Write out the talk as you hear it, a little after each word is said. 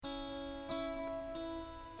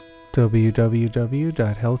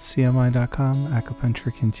www.healthcmi.com,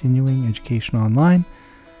 Acupuncture Continuing Education Online.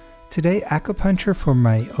 Today, Acupuncture for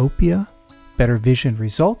Myopia, Better Vision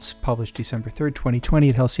Results, published December 3rd, 2020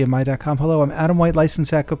 at healthcmi.com. Hello, I'm Adam White,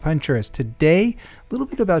 licensed acupuncturist. Today, a little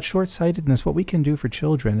bit about short-sightedness, what we can do for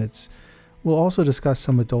children. We'll also discuss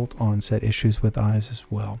some adult onset issues with eyes as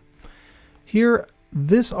well. Here,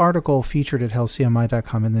 this article featured at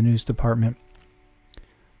healthcmi.com in the news department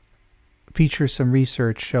features some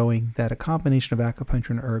research showing that a combination of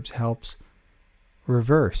acupuncture and herbs helps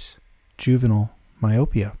reverse juvenile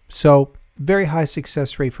myopia. So, very high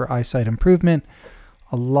success rate for eyesight improvement.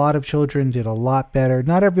 A lot of children did a lot better.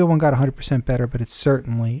 Not everyone got 100% better, but it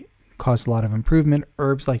certainly caused a lot of improvement.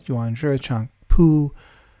 Herbs like Yuan Zhi, Chang Pu,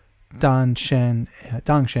 Dangshen,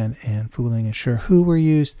 and Fuling and Shihu were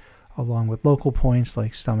used, along with local points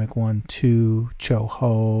like stomach 1, 2, Cho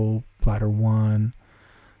Ho, bladder 1.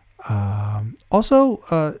 Also,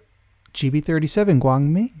 GB37,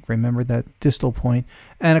 Guangming, remember that distal point,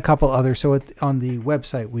 and a couple others. So on the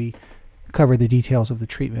website, we cover the details of the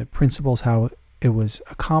treatment principles, how it was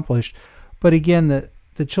accomplished. But again, the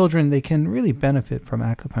children, they can really benefit from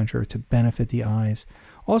acupuncture to benefit the eyes.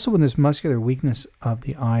 Also, when there's muscular weakness of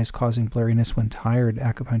the eyes causing blurriness when tired,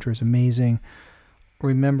 acupuncture is amazing.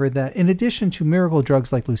 Remember that in addition to miracle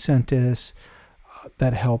drugs like Lucentis,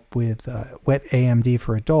 that help with wet AMD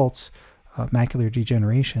for adults, macular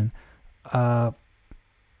degeneration,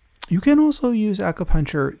 you can also use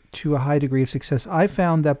acupuncture to a high degree of success. I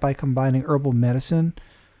found that by combining herbal medicine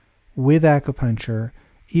with acupuncture,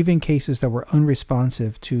 even cases that were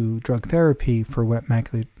unresponsive to drug therapy for wet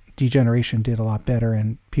macular degeneration did a lot better,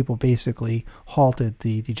 and people basically halted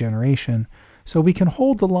the degeneration. So we can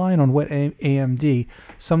hold the line on wet AMD.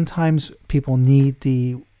 Sometimes people need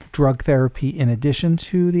the drug therapy in addition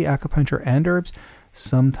to the acupuncture and herbs.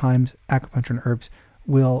 Sometimes acupuncture and herbs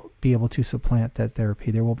will be able to supplant that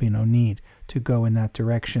therapy. There will be no need to go in that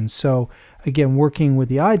direction. So again, working with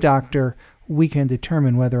the eye doctor, we can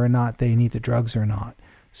determine whether or not they need the drugs or not.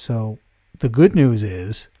 So the good news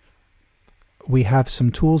is we have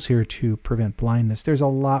some tools here to prevent blindness. There's a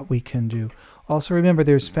lot we can do. Also remember,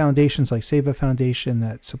 there's foundations like Seva Foundation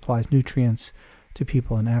that supplies nutrients to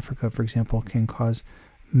people in Africa, for example, can cause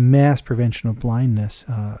mass prevention of blindness,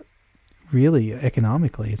 really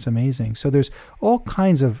economically. It's amazing. So there's all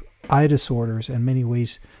kinds of eye disorders and many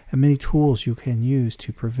ways and many tools you can use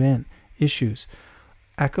to prevent issues.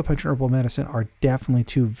 Acupuncture and herbal medicine are definitely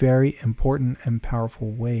two very important and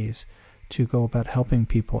powerful ways to go about helping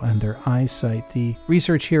people and their eyesight. The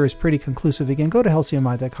research here is pretty conclusive. Again, go to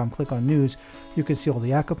healthcmi.com, click on news. You can see all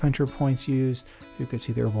the acupuncture points used. You can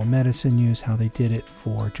see the herbal medicine used, how they did it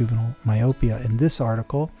for juvenile myopia in this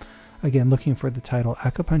article. Again, looking for the title,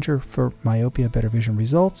 Acupuncture for Myopia, Better Vision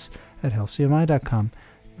Results at healthcmi.com.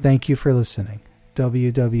 Thank you for listening.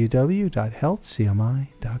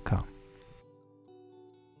 www.healthcmi.com.